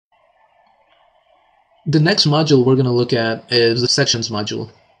The next module we're going to look at is the sections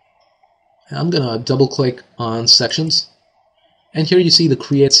module. I'm going to double click on sections, and here you see the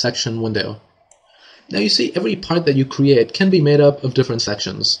create section window. Now you see every part that you create can be made up of different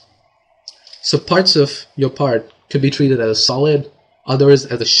sections. So parts of your part could be treated as a solid, others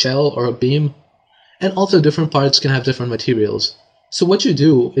as a shell or a beam, and also different parts can have different materials. So what you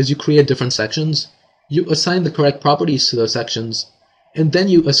do is you create different sections, you assign the correct properties to those sections, and then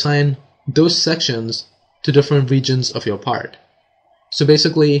you assign those sections to different regions of your part. So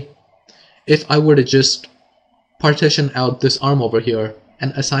basically, if I were to just partition out this arm over here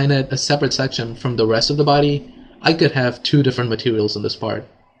and assign it a separate section from the rest of the body, I could have two different materials in this part.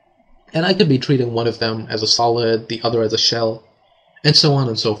 And I could be treating one of them as a solid, the other as a shell, and so on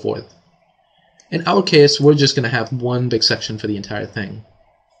and so forth. In our case, we're just going to have one big section for the entire thing.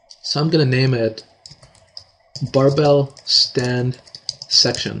 So I'm going to name it Barbell Stand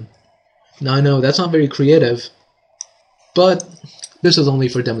Section. Now I know that's not very creative, but this is only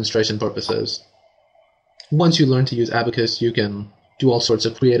for demonstration purposes. Once you learn to use Abaqus, you can do all sorts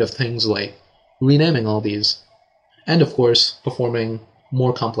of creative things like renaming all these, and of course, performing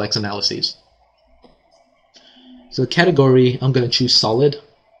more complex analyses. So the category, I'm going to choose solid,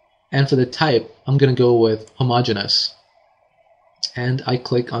 and for the type, I'm going to go with homogeneous. And I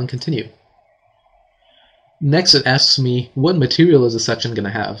click on continue. Next it asks me what material is the section going to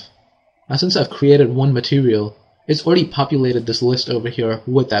have. Now since I've created one material, it's already populated this list over here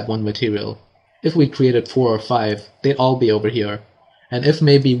with that one material. If we created 4 or 5, they'd all be over here. And if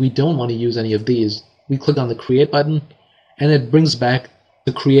maybe we don't want to use any of these, we click on the create button, and it brings back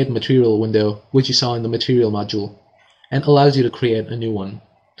the create material window, which you saw in the material module, and allows you to create a new one.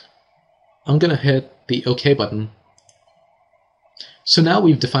 I'm going to hit the OK button. So now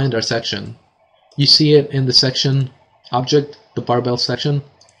we've defined our section. You see it in the section object, the barbell section.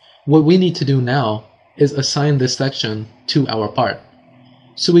 What we need to do now is assign this section to our part.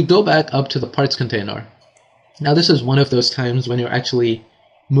 So we go back up to the parts container. Now this is one of those times when you're actually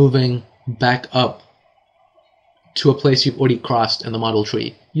moving back up to a place you've already crossed in the model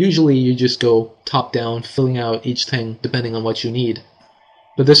tree. Usually you just go top down, filling out each thing depending on what you need.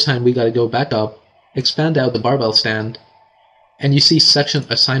 But this time we got to go back up, expand out the barbell stand, and you see section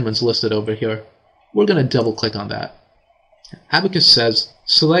assignments listed over here. We're going to double click on that. Abaqus says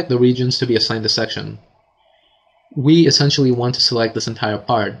select the regions to be assigned to section. We essentially want to select this entire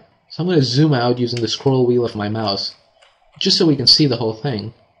part, so I'm going to zoom out using the scroll wheel of my mouse just so we can see the whole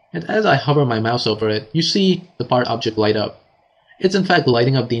thing. And as I hover my mouse over it, you see the part object light up. It's in fact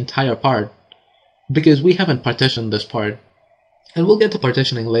lighting up the entire part because we haven't partitioned this part, and we'll get to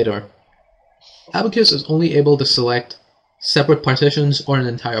partitioning later. Abaqus is only able to select separate partitions or an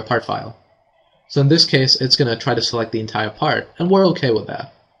entire part file. So in this case, it's going to try to select the entire part, and we're okay with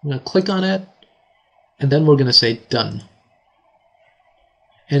that. I'm going to click on it, and then we're going to say done.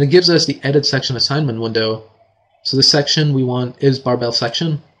 And it gives us the edit section assignment window. So the section we want is barbell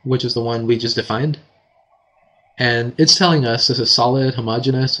section, which is the one we just defined. And it's telling us this is solid,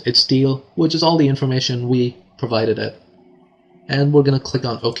 homogeneous, it's steel, which is all the information we provided it. And we're going to click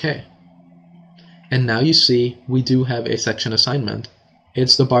on OK. And now you see we do have a section assignment.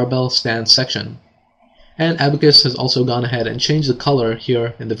 It's the barbell stand section. And Abaqus has also gone ahead and changed the color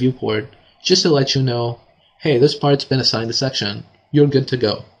here in the viewport just to let you know, hey, this part's been assigned a section. You're good to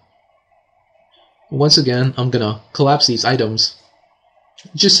go. Once again, I'm going to collapse these items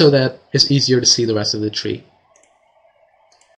just so that it's easier to see the rest of the tree.